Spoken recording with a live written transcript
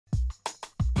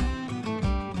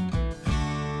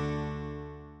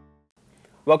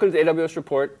Welcome to the AWS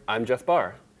Report. I'm Jeff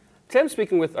Barr. Today I'm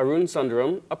speaking with Arun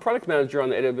Sundaram, a product manager on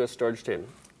the AWS Storage team.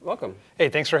 Welcome. Hey,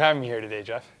 thanks for having me here today,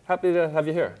 Jeff. Happy to have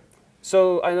you here.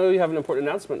 So I know you have an important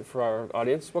announcement for our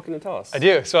audience. What can you tell us? I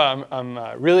do. So I'm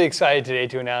really excited today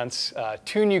to announce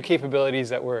two new capabilities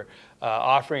that we're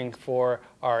offering for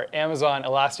our Amazon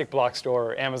Elastic Block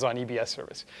Store or Amazon EBS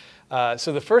service.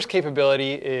 So the first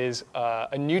capability is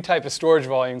a new type of storage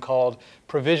volume called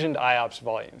provisioned IOPS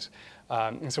volumes.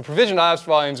 And so provisioned IOPS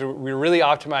volumes, we're really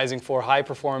optimizing for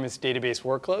high-performance database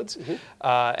workloads.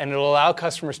 And it'll allow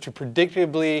customers to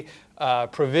predictably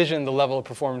provision the level of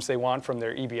performance they want from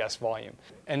their EBS volume.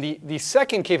 And the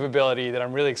second capability that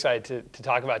I'm really excited to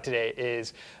talk about today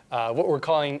is what we're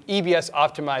calling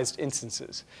EBS-Optimized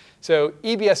instances. So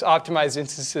EBS-Optimized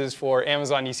instances for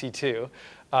Amazon EC2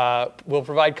 will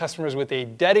provide customers with a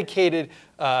dedicated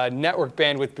network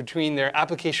bandwidth between their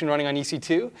application running on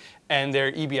EC2 and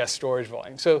their EBS storage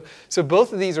volume. So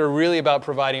both of these are really about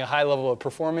providing a high level of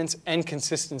performance and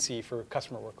consistency for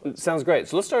customer workloads. Sounds great.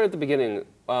 So let's start at the beginning.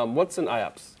 What's an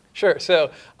IOPS? Sure.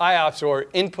 So IOPS, or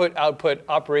input-output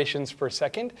operations per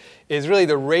second, is really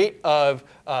the rate of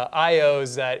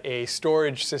IOs that a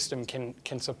storage system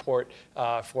can support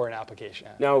for an application.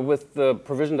 Now, with the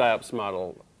provisioned IOPS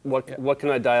model, what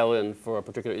can I dial in for a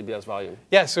particular EBS volume?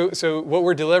 Yeah, so what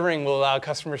we're delivering will allow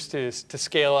customers to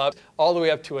scale up all the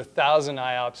way up to 1,000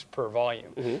 IOPS per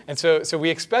volume. And so we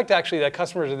expect actually that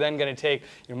customers are then going to take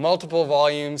multiple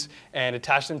volumes and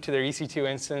attach them to their EC2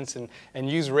 instance and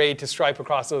use RAID to stripe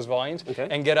across those volumes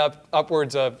and get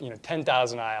upwards of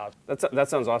 10,000 IOPS. That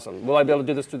sounds awesome. Will I be able to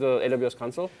do this through the AWS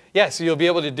console? Yeah, so you'll be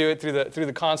able to do it through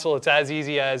the console. It's as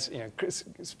easy as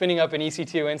spinning up an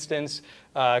EC2 instance,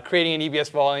 creating an EBS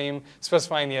volume,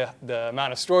 specifying the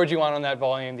amount of storage you want on that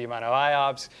volume, the amount of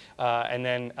IOPS, and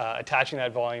then attaching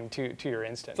that volume to your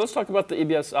instance. So let's talk about the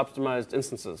EBS optimized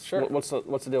instances. Sure. What's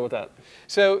the deal with that?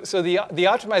 So the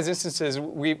optimized instances,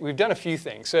 we've done a few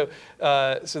things. So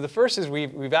the first is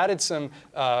we've added some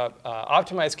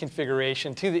optimized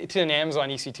configuration to an Amazon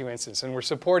EC2 instance, and we're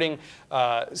supporting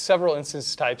several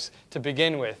instance types to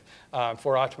begin with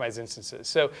for optimized instances.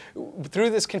 So through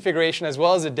this configuration, as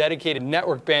well as a dedicated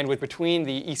network bandwidth between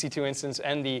the EC2 instance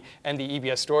and the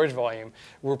EBS storage volume,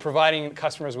 we're providing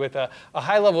customers with a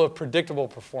high level of predictable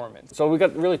performance. So we've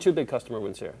got really two big customer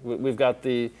wins here. We've got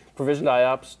the provisioned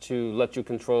IOPS to let you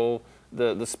control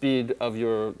the speed of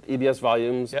your EBS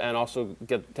volumes and also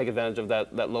take advantage of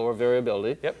that lower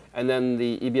variability. And then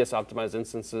the EBS optimized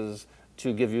instances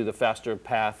to give you the faster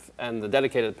path and the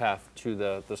dedicated path to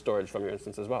the storage from your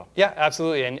instance as well. Yeah,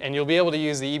 absolutely. And you'll be able to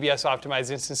use the EBS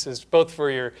optimized instances both for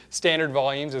your standard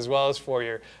volumes as well as for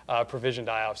your provisioned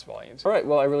IOPS volumes. All right.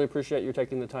 Well, I really appreciate you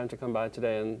taking the time to come by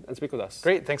today and speak with us.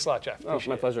 Great. Thanks a lot, Jeff. Oh,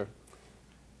 my pleasure.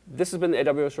 This has been the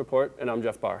AWS Report, and I'm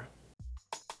Jeff Barr.